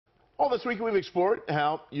Well, this week we've explored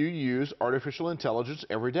how you use artificial intelligence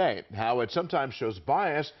every day, how it sometimes shows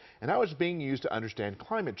bias, and how it's being used to understand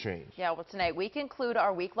climate change. Yeah, well, tonight we conclude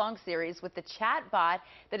our week-long series with the chatbot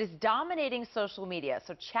that is dominating social media.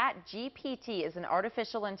 So ChatGPT is an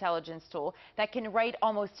artificial intelligence tool that can write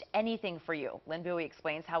almost anything for you. Lynn Bowie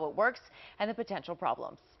explains how it works and the potential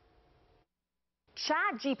problems.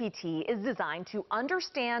 ChatGPT is designed to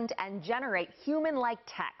understand and generate human-like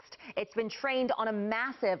text. It's been trained on a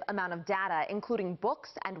massive amount of data, including books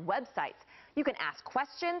and websites. You can ask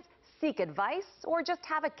questions, seek advice, or just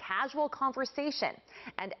have a casual conversation.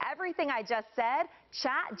 And everything I just said,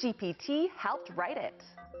 ChatGPT helped write it.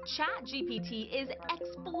 ChatGPT is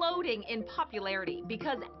exploding in popularity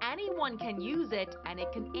because anyone can use it and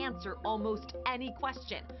it can answer almost any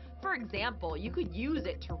question. For example, you could use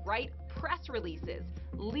it to write press releases,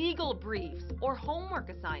 legal briefs, or homework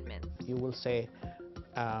assignments. You will say,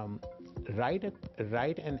 write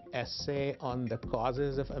an essay on the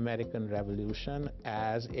causes of American Revolution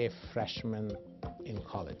as a freshman in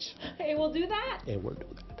college. It will do that? It will do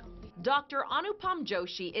that. Dr. Anupam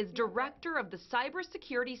Joshi is director of the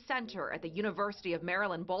Cybersecurity Center at the University of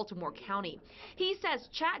Maryland, Baltimore County. He says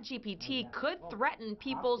ChatGPT could threaten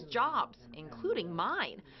people's jobs, including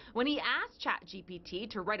mine. When he asked ChatGPT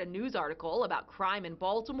to write a news article about crime in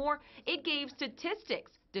Baltimore, it gave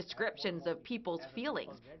statistics, descriptions of people's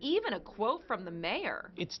feelings, even a quote from the mayor.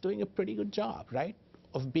 It's doing a pretty good job, right,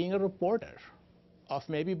 of being a reporter, of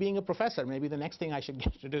maybe being a professor. Maybe the next thing I should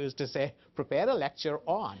get to do is to say, prepare a lecture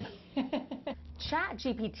on.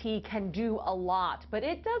 ChatGPT can do a lot, but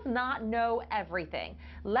it does not know everything.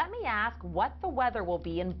 Let me ask what the weather will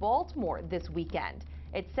be in Baltimore this weekend.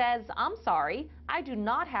 It says, I'm sorry, I do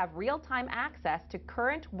not have real-time access to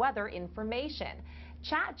current weather information.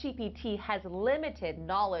 ChatGPT has limited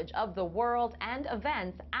knowledge of the world and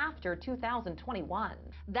events after 2021.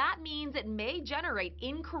 That means it may generate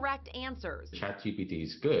incorrect answers. ChatGPT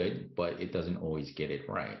is good, but it doesn't always get it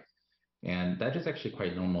right. And that is actually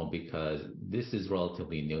quite normal because this is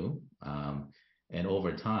relatively new. And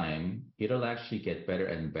over time, it'll actually get better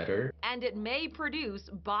and better. And it may produce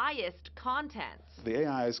biased content. The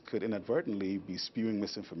AIs could inadvertently be spewing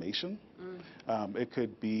misinformation. It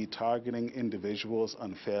could be targeting individuals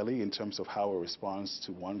unfairly in terms of how it responds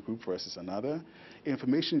to one group versus another.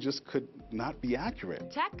 Information just could not be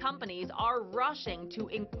accurate. Tech companies are rushing to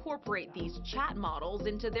incorporate these chat models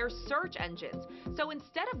into their search engines. So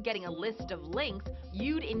instead of getting a list of links,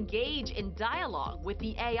 you'd engage in dialogue with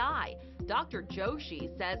the AI. Dr.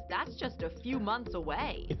 Joshi says that's just a few months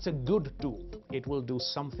away. It's a good tool. It will do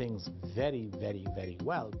some things very, very, very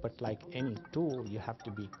well, but like any tool, you have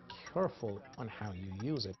to be careful on how you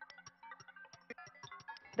use it.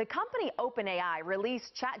 The company OpenAI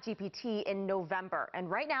released ChatGPT in November, and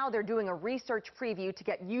right now they're doing a research preview to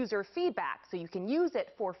get user feedback so you can use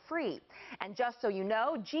it for free. And just so you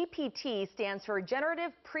know, GPT stands for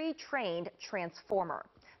Generative Pre-trained Transformer.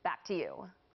 Back to you.